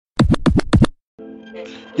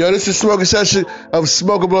Yo, this is Smoking Session of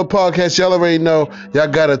Smoking Blood Podcast. Y'all already know. Y'all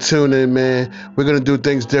gotta tune in, man. We're gonna do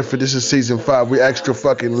things different. This is season 5. We extra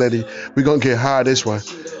fucking litty. We gonna get high this one.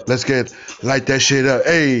 Let's light that shit up.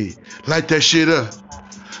 Hey, light that shit up.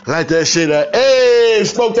 Light that shit up. Hey,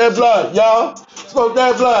 smoke that blood, y'all. Smoke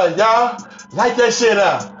that blood, y'all. Light that shit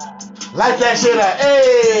up. Light that shit up.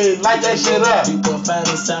 Hey, light that shit up.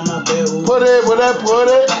 Put it.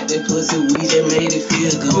 Like that pussy weed that made it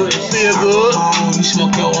feel good. Feel good. You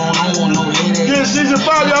smoke your own, I don't want no headache. Get season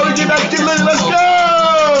 5, y'all. Let's get lit. Let's go.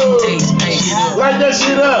 Light that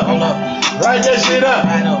shit up. Light that shit up.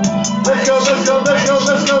 Let's go.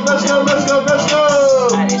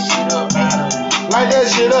 Light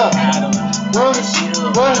that shit up. What?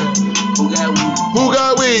 Who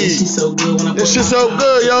got weed? This shit so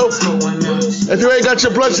good, yo. If you ain't got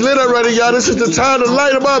your blunts lit already, y'all, this is the time to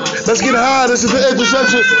light them up. Let's get high. This is the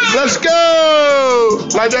intersection. Let's go.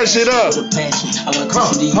 Light that shit up.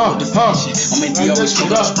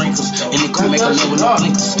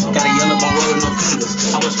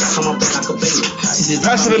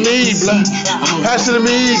 Pass it to me, blood. Pass it to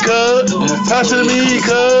me, cuz. Pass it to me,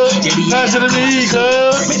 cuz. Pass it to me,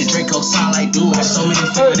 cuz. Made the Draco sound like dude. So many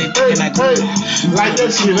people they thinking like light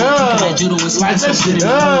that shit up. Light that shit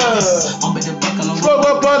up. Smoke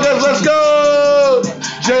Up Podcast, let's go.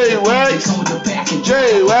 J-Wax.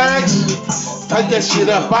 Light that shit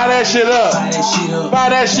up. Buy that shit up. Buy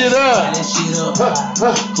that shit up.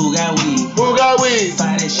 Who got weed? Who got weed?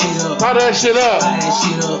 Buy that shit up. Buy that shit up.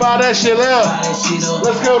 Buy that shit up.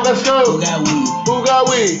 Let's go. Who got weed? Who got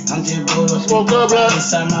weed? I'm just bored up. Smoke up, blood.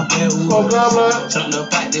 Inside my bed. Smoke up, blood. Turned up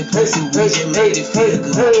like that pussy weed that made it feel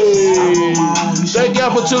good. Thank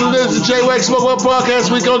y'all for tuning in to J-Wax Smoke Up Podcast.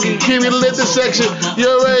 We gonna keep you lit this section. You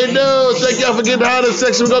already know. Thank y'all for getting out of this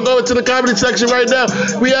section. We're gonna go into the comedy section right now.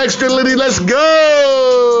 We extra litty. Let's go.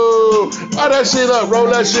 Roll that shit up. Roll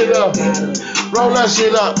that shit up. Roll that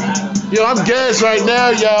shit up. Yo, I'm gassed right now,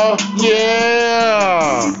 y'all.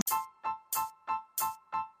 Yeah.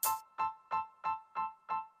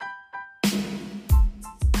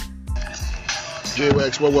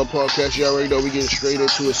 J-Wax Smoke Up Podcast. You already know we getting straight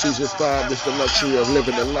into a season 5. It's the luxury of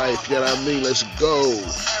living the life. You know what I mean? Let's go.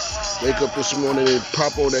 Wake up this morning and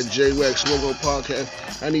pop on that J-Wax Smoke Up Podcast.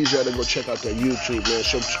 I need y'all to go check out that YouTube, man.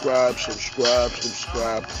 Subscribe.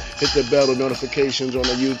 Hit the bell, the notifications on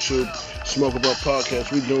the YouTube Smoke Up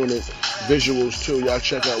Podcast. We doing it visuals too. Y'all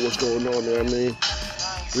check out what's going on there. I mean,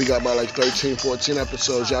 we got about like 13, 14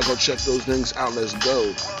 episodes. Y'all go check those things out. Let's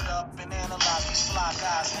go.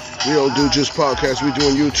 We don't do just podcasts. We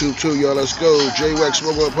doing YouTube too, y'all. Let's go. J-Wax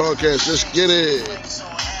Smoke Up Podcast. Let's get it.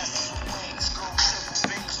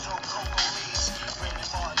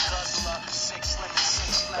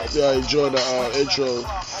 Hope y'all enjoy the intro.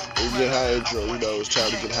 We get high intro. You know, it's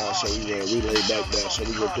time to get high, so we lay back now. So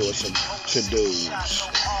we gonna do some to-dos.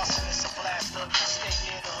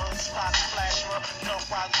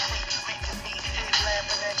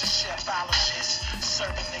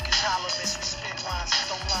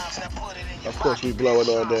 Of course, we blowing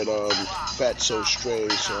on that Fatso strain,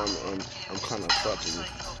 so I'm kind of fucking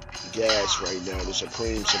gas right now. The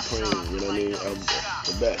Supreme, you know what I mean?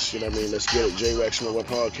 The best, you know what I mean? Let's get it. J-Wax Smoke Up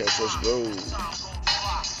Podcast, let's go.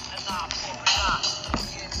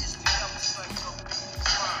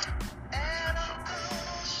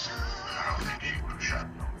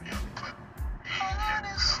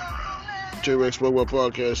 J-Wax Smoke Up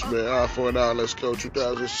Podcast, man. Eye for an eye, let's go.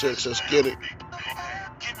 2006, let's get it.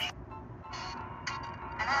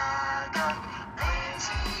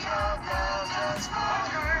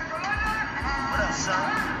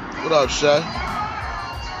 What up, Shay?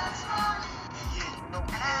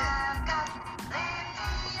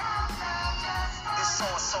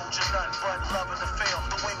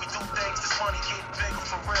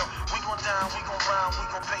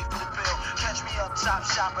 Top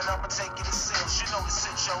shop and I'ma take it as sales. You know the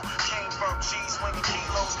shit show. King burnt cheese, weighing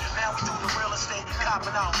kilos. Now we do the real estate,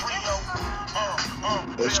 copping out Rio.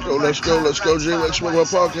 Let's go, J-Wax Smoke Up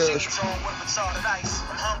Podcast.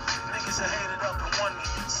 Niggas are hated up and want me.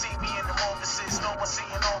 See me in the offices, no one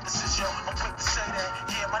seeing offices, yo. I'm quick to say that.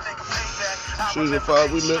 Yeah, my nigga payback. Season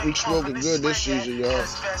 5, we smoking good this season, y'all.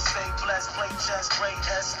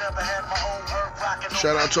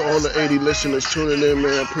 Shout out to all the 80 listeners tuning in,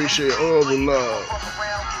 man. Appreciate all the love.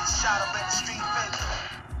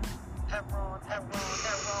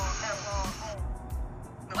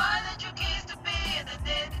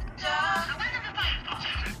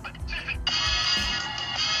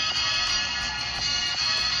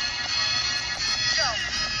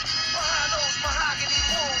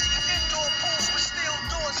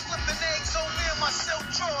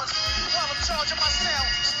 While I'm charging my sound.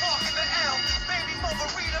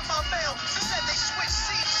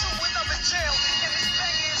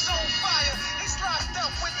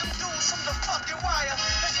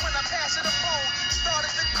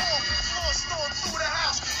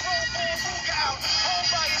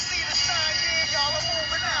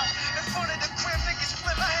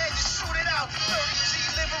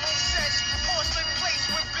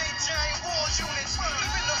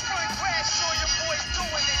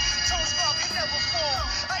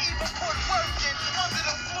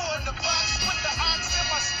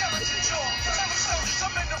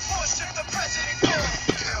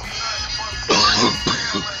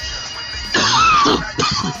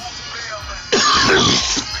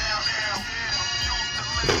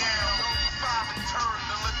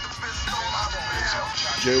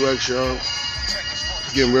 J-Wax, y'all.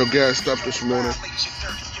 Getting real gassed up this morning.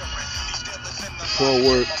 Before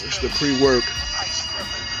work, it's the pre-work.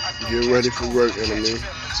 Getting ready for work, enemy.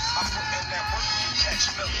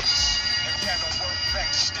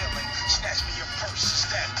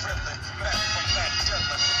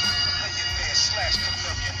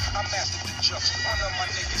 I mastered the jump. One of my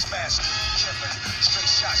niggas mastered killing. Straight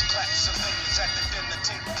shots, clap civilians at the dinner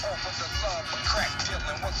table. Offer the love of crack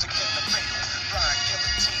dealing. Once again, the fatal blind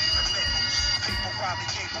guillotine the nickels. People Robbie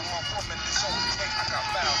Gable, my woman is only late. I got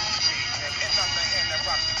value, baby, and I'm the hand that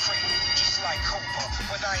rock the cradle, just like Cobra.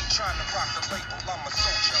 But I ain't trying to rock the label. I'm a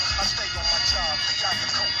soldier. I stay on my job, the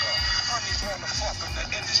Ayakoka. Honeys wanna fuck them, the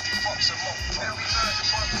industry fucks them over. Now we learned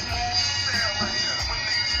about smooth sailing. When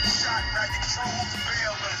they get shot, now your trolls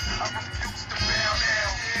bailing. I refuse to bow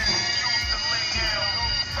down, refuse to lay down.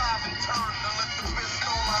 5 and turn to let the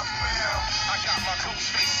pistol I found. I got my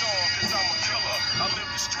coach face on, cause I'm a killer. I live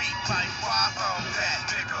the street life, why I'm that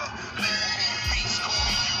nigga. Label me a beast, call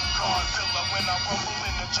me you Godzilla. When I rumble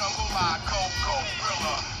in the jungle, I go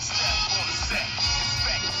gorilla. Step on the set,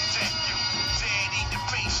 inspect, protect you. Dead, eat the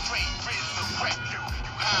face straight, resurrect you.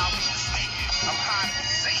 You highly mistaken, I'm hiding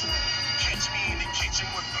Satan. Catch me in the kitchen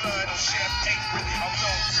with blood on chef apron. I'm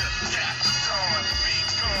known to death, gone. Big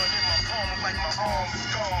gun in my palm like my arm is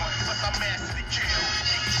gone. But I master the kill.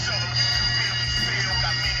 You can show them you can really feel.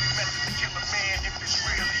 Got many methods to kill a man if it's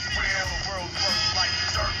really real. The world's worth like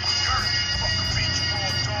dirt with dirt. Fuck a bitch,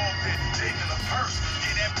 raw dog, then digging a purse.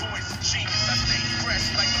 Yeah, that boy's a genius. I stay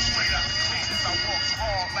fresh like I'm straight out the cleanest. I walk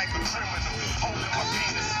hard like a criminal, holding my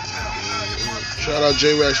penis. Shout out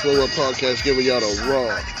J-Wax Worldwide Podcast, giving y'all the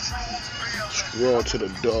raw to the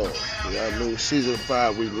dog. You know what I mean? Season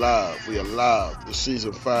 5, we live. We alive. The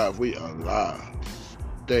season 5, we alive.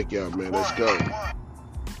 Thank y'all, man. Let's go.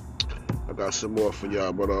 I got some more for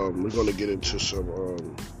y'all, but we're gonna get into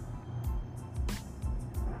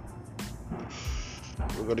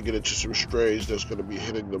some strains that's gonna be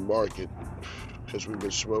hitting the market because we've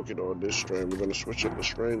been smoking on this strain. We're gonna switch up the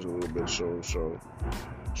strains a little bit soon, so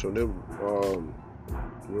then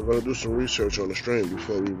we're gonna do some research on the strain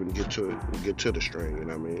before we even get to the strain. You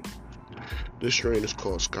know what I mean? This strain is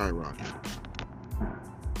called Skyrocket.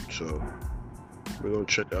 So we're gonna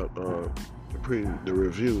check out the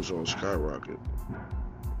reviews on Skyrocket.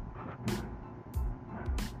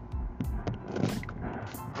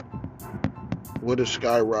 What is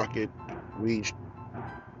Skyrocket weed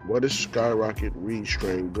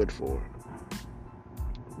strain good for?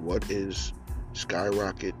 What is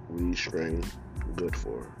Skyrocket weed strain good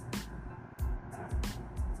for?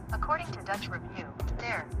 According to Dutch Review,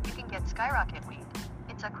 there, you can get Skyrocket weed.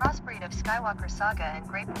 It's a crossbreed of Skywalker Saga and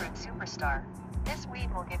Grapefruit Superstar. This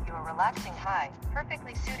weed will give you a relaxing high,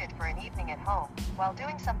 perfectly suited for an evening at home, while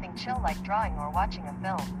doing something chill like drawing or watching a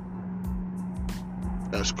film.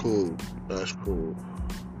 That's cool.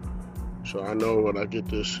 So I know when I get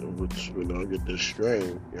this,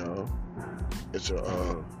 strain, it's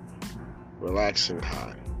a relaxing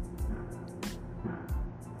high.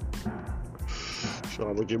 So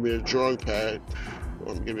I'm gonna give me a drawing pad. I'm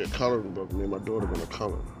gonna give me a coloring book. Me and my daughter gonna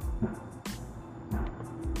color.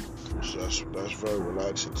 So that's very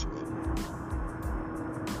relaxing to me.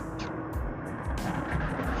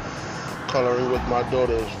 Coloring with my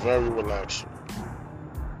daughter is very relaxing.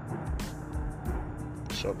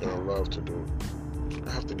 Something I love to do.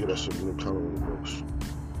 I have to get us some new coloring books.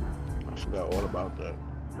 I forgot all about that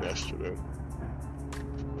yesterday.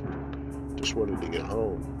 Just wanted to get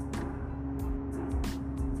home.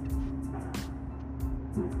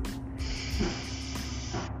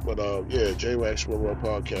 But yeah, J-Wax Worldwide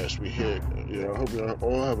Podcast, we here. I hope you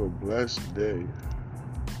all have a blessed day.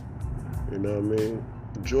 You know what I mean?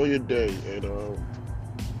 Enjoy your day, and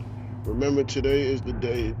remember, today is the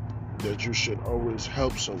day that you should always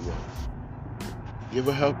help someone. Give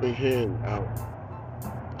a helping hand out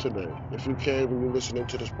today. If you can, when you're listening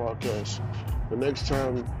to this podcast, the next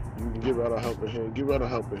time you can give out a helping hand,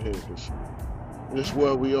 because in this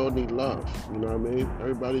world we all need love. You know what I mean?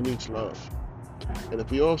 Everybody needs love. And if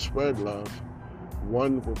we all spread love,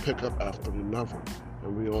 one will pick up after another,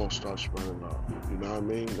 and we all start spreading love. You know what I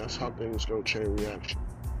mean? That's how things go, chain reaction.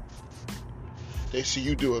 They see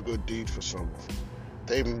you do a good deed for someone.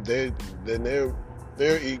 Their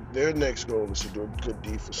next goal is to do a good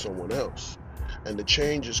deed for someone else. And the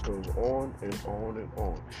chain just goes on and on and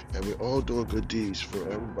on. And we're all doing good deeds for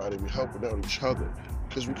everybody. We're helping out each other.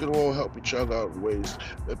 Because we can all help each other out in ways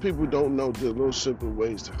that people don't know. The little simple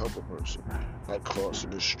ways to help a person. Like crossing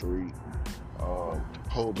the street,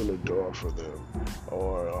 holding a door for them.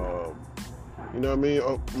 Or, you know what I mean?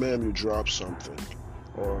 Oh, ma'am, you dropped something.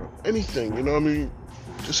 or anything, you know what I mean?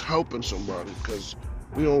 Just helping somebody, because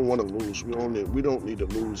we don't want to lose. We don't need to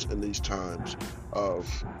lose in these times of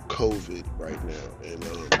COVID right now. And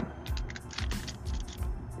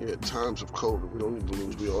yeah, times of COVID, we don't need to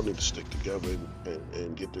lose. We all need to stick together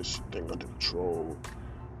and get this thing under control.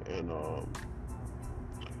 And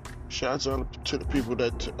shouts out to the people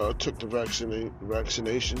that took the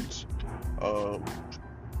vaccinations.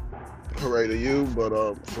 Hooray to you.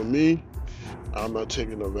 But for me, I'm not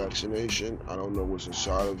taking the vaccination. I don't know what's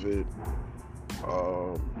inside of it.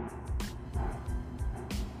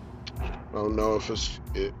 I don't know if it's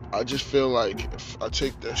it. I just feel like if I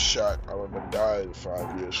take that shot, I'm gonna die in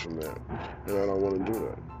 5 years from now, and I don't want to do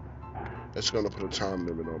that. It's gonna put a time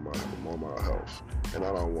limit on my health, and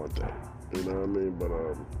I don't want that. You know what I mean? But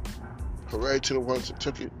hooray to the ones that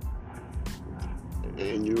took it,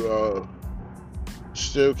 and you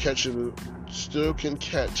still can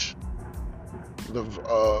catch the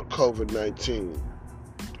COVID-19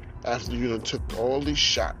 after you done took all these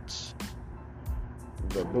shots.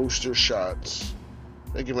 The booster shots.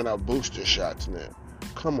 They're giving out booster shots now.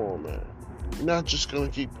 Come on, man. You're not just going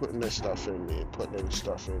to keep putting that stuff in me and putting that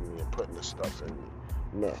stuff in me and putting this stuff in me.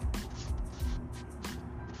 No.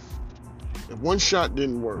 If one shot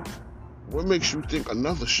didn't work, what makes you think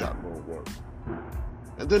another shot won't work?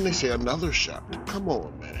 And then they say another shot. Come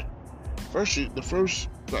on, man. The first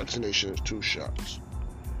vaccination is 2 shots.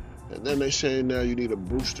 And then they say now you need a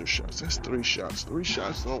booster shot. That's 3 shots. 3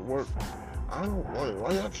 shots don't work. I don't want it.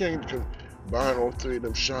 Why y'all can't combine all 3 of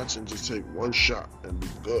them shots and just take 1 shot and be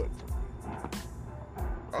good?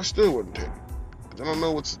 I still wouldn't take it. Because I don't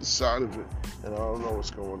know what's inside of it, and I don't know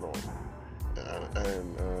what's going on.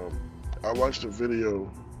 And I watched a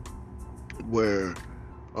video where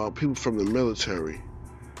people from the military,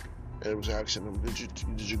 and it was asking them,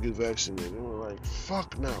 did you get vaccinated? They were like,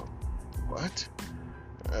 fuck no. What?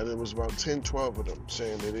 And it was about 10, 12 of them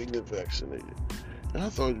saying they didn't get vaccinated. And I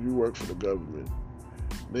thought you work for the government,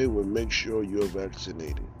 they would make sure you're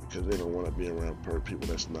vaccinated, because they don't want to be around people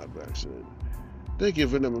that's not vaccinated. They're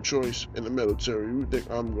giving them a choice in the military. You think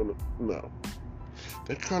I'm going to? No.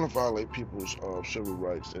 They kind of violate people's civil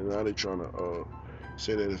rights, and now they're trying to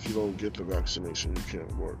say that if you don't get the vaccination, you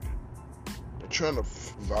can't work. They're trying to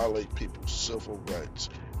violate people's civil rights,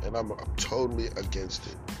 and I'm totally against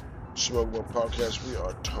it. Smoke One Podcast, we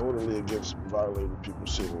are totally against violating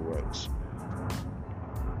people's civil rights.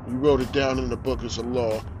 You wrote it down in the book as a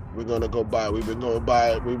law. We're gonna go by it. We've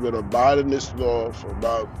been abiding this law for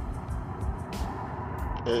about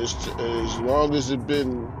as long as it's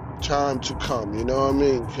been time to come. You know what I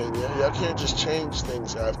mean? Y'all can't just change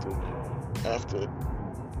things after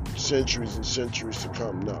centuries and centuries to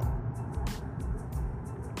come. No,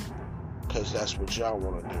 because that's what y'all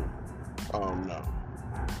want to do. No.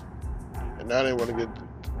 And now they want to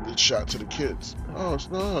get shot to the kids. Oh, it's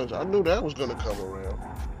not. I knew that was gonna come around.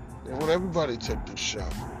 They want everybody to take this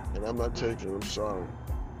shot, and I'm not taking it. I'm sorry.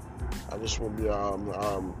 I just want to be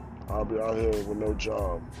I'll be out here with no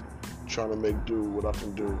job, trying to make do what I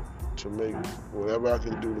can do to make whatever I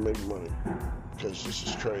can do to make money, because this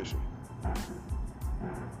is crazy. I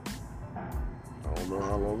don't know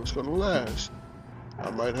how long it's gonna last.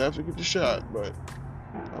 I might have to get the shot, but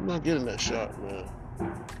I'm not getting that shot, man.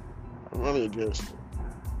 I'm running against it.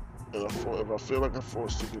 And if I feel like I'm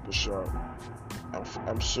forced to get the shot,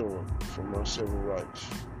 I'm suing for my civil rights.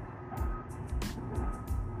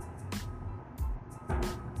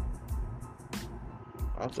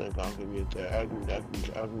 I think I can get that. I can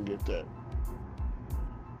get that.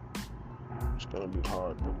 It's gonna be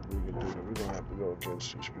hard, but we can do it. We're gonna have to go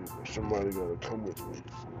against these people. Somebody gonna come with me.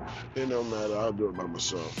 It don't matter. I'll do it by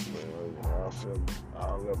myself, man.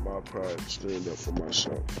 I'll let my pride stand up for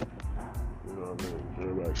myself. You know what I mean?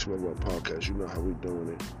 Everybody, Smoke One Podcast. You know how we doing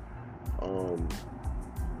it.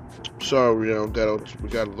 Sorry, we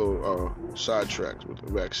got a little sidetracked with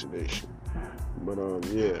the vaccination, but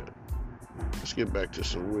yeah. Let's get back to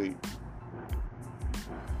some weed.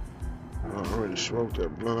 I already smoked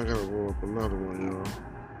that blunt. I gotta roll up another one, y'all.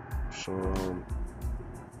 So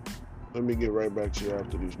let me get right back to you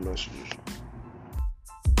after these messages.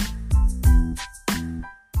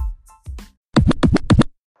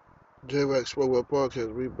 J-Wax Smoke One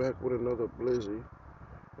Podcast. We back with another blizzy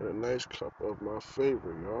and a nice cup of my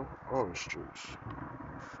favorite, y'all, orange juice.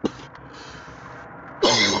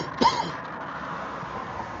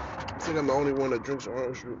 I think I'm the only one that drinks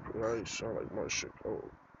orange juice. I sound like my shit cold.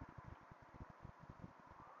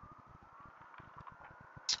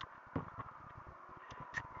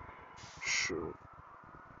 Shoot.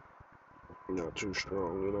 Not too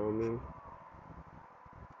strong, you know what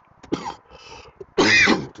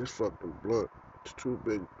I mean? This fucking blunt It's too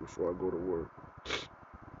big before I go to work.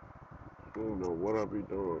 I don't know what I'll be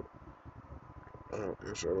doing. I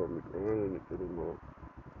guess I don't be grinding it anymore.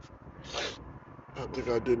 I think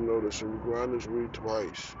I did notice when you grind this weed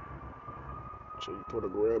twice. So you put a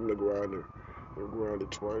gram in the grinder and grind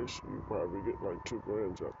it twice, you probably get like 2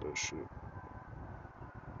 grams out that shit.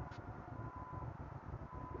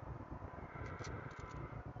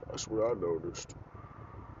 That's what I noticed.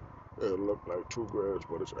 It looked like 2 grams,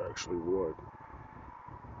 but it's actually 1.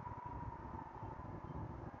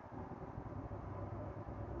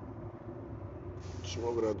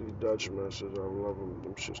 Smoking out these Dutch messes, I love them.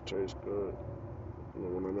 Them shits taste good. You know,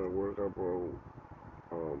 when I'm at work, I brought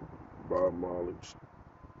Bob Marley's.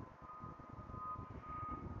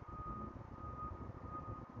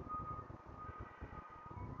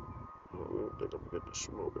 I don't think I'm gonna get to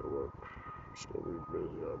smoke at work. It's gonna be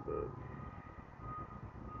busy, I bet.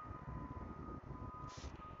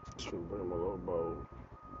 Just gonna bring my little bowl.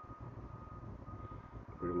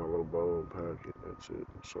 Bring my little bowl and pack it. That's it.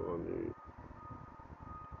 That's all I need.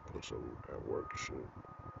 Put some at work shit.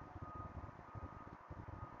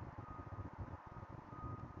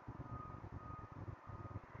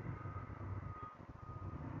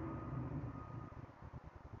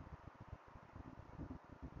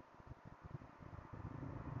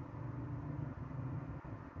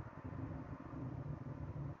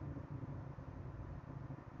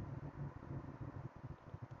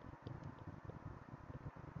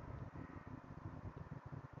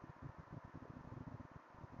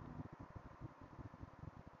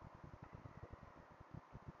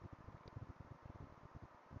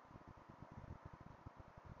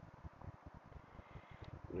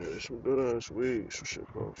 Yeah, it's some good ass weed. Some shit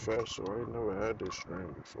called Faso. I ain't never had this strain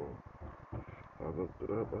before. I looked it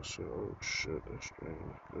up. I said, oh shit, that strain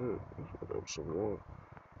is good. Let's look up some more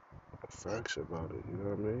facts about it. You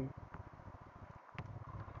know what I mean?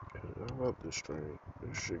 'Cause I love this strain.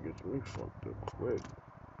 This shit gets me fucked up quick.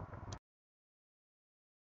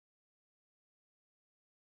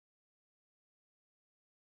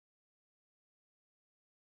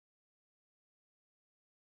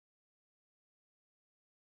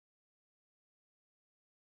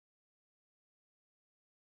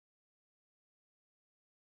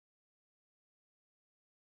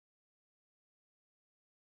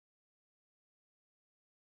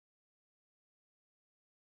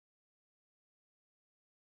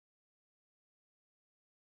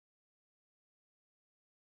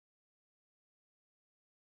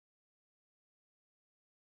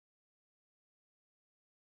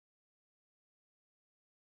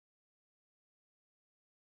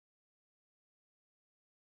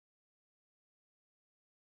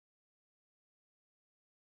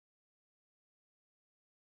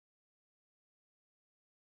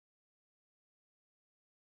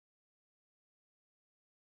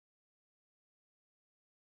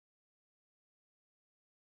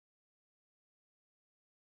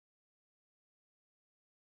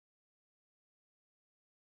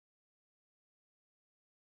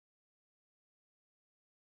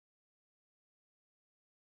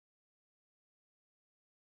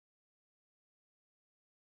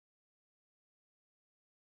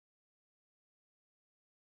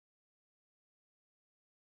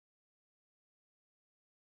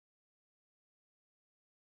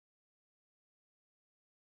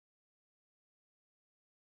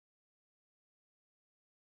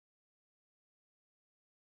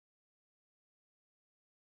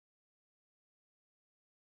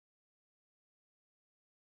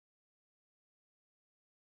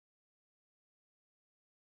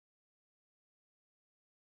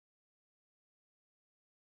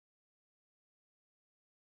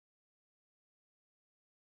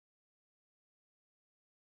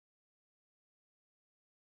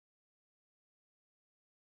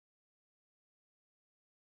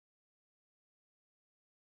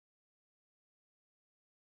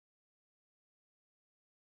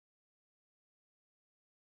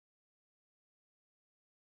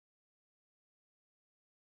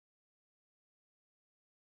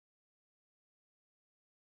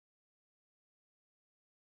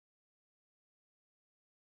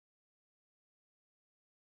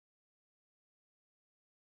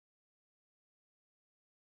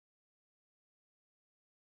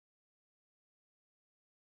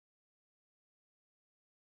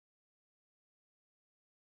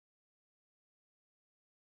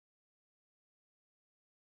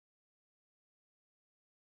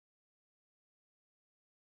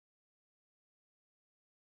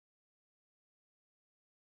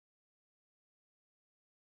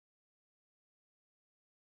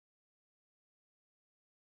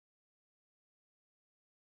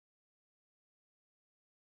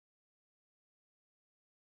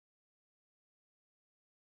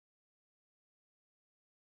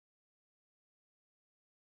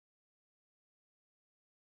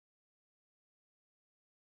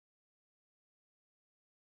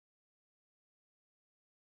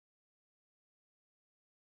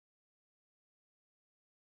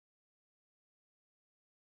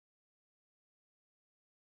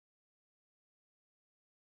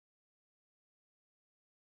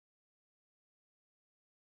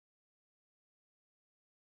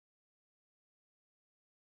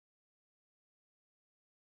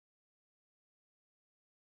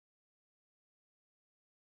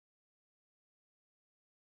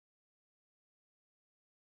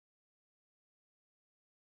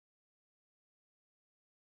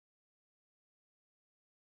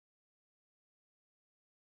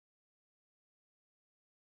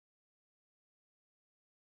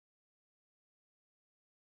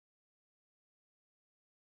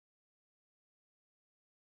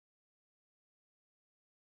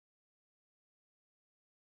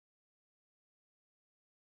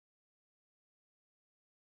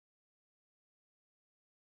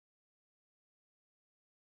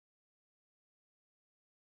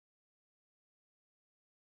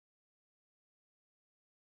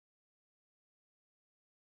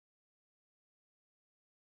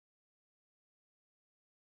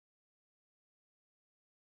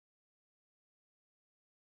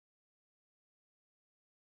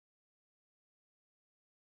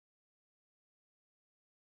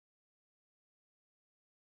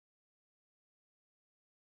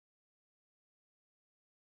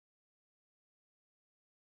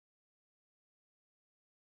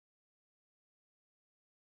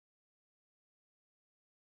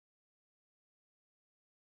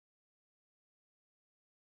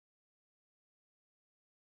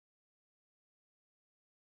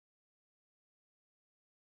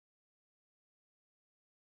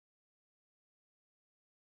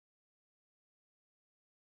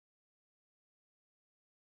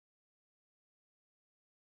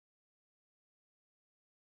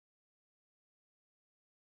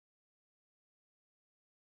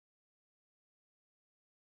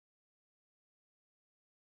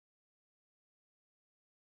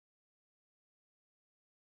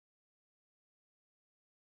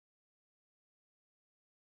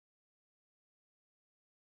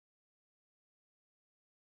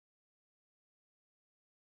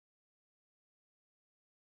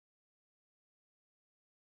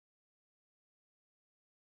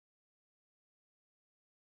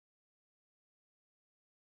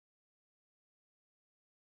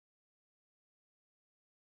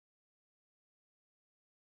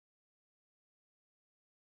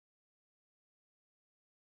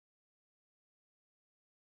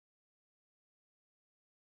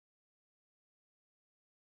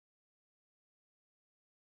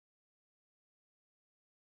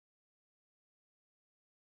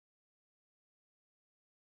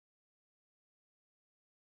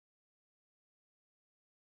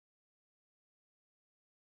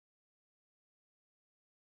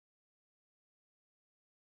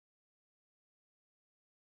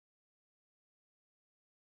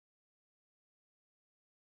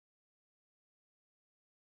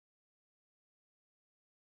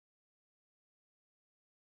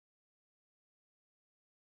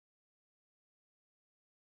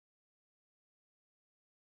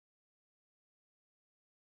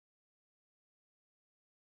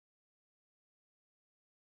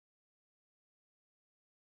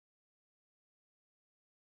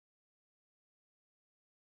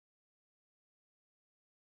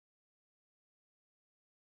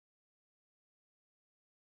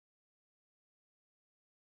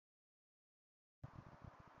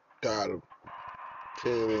 Got him.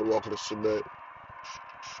 Can't even walk in the cement.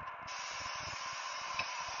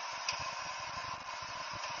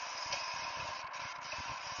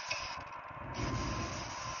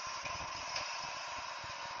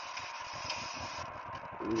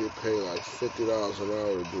 You get paid like $50 an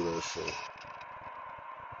hour to do that shit.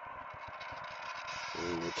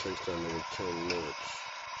 And it takes that nigga 10 minutes.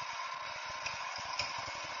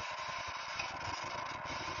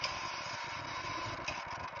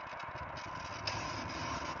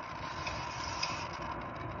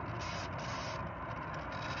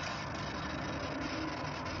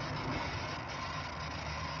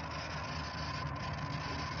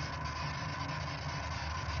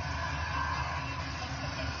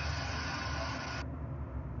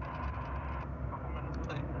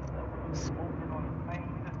 Smoking on the plane,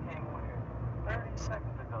 we just came on here 30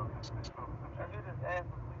 seconds ago. And you just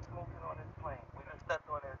asked if we smoking on this plane. We just stepped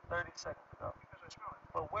on here 30 seconds ago.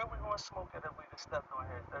 But where we gonna smoke it if we just stepped on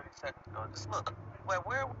here 30 seconds ago? Just look. Where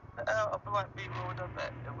the hell a blunt be rolled up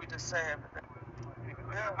at if we just say everything?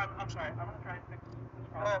 Yeah. I'm sorry, I'm gonna try and fix this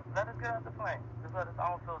problem. Let us get out the plane. Just let us,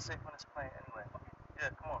 I don't feel safe on this plane anyway.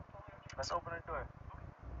 Yeah, come on. Let's open the door.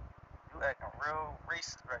 You acting real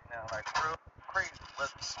racist right now, like real crazy.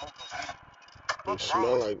 Let's be smoking weed. It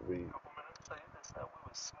smell like weed. So you just said we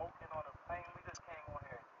was smoking on a plane. We just came on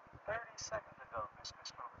here 30 seconds ago.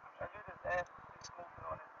 And you just asked if we smoking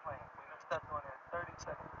on this plane. We just stepped on here 30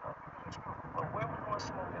 seconds ago. But where we gonna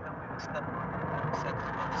smoke it if we just stepped on here 30 seconds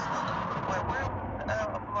ago? Where the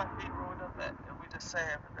hell a blunt be rolled up at if we just say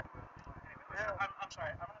everything? Yeah. I'm sorry,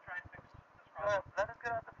 I'm gonna try and fix this problem. Let us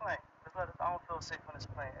get out the plane. Just let us, I don't feel safe on this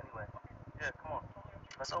plane anyway. Yeah, come on.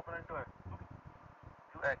 Let's open the door.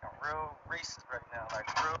 You acting real racist right now, like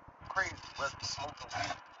real crazy. Let's be smoking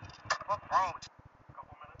weed. What's wrong with you?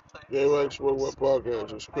 JWax What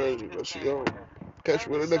Podcast. It's crazy. Let's go. Catch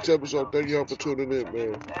me in the next episode. Thank y'all for tuning in,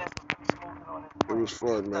 man. It was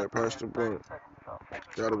fun, man. Pass the blunt.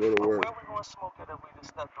 Gotta go to work. Where we gonna smoke it if we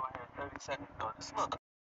just stepped on here 30 seconds ago? Just look.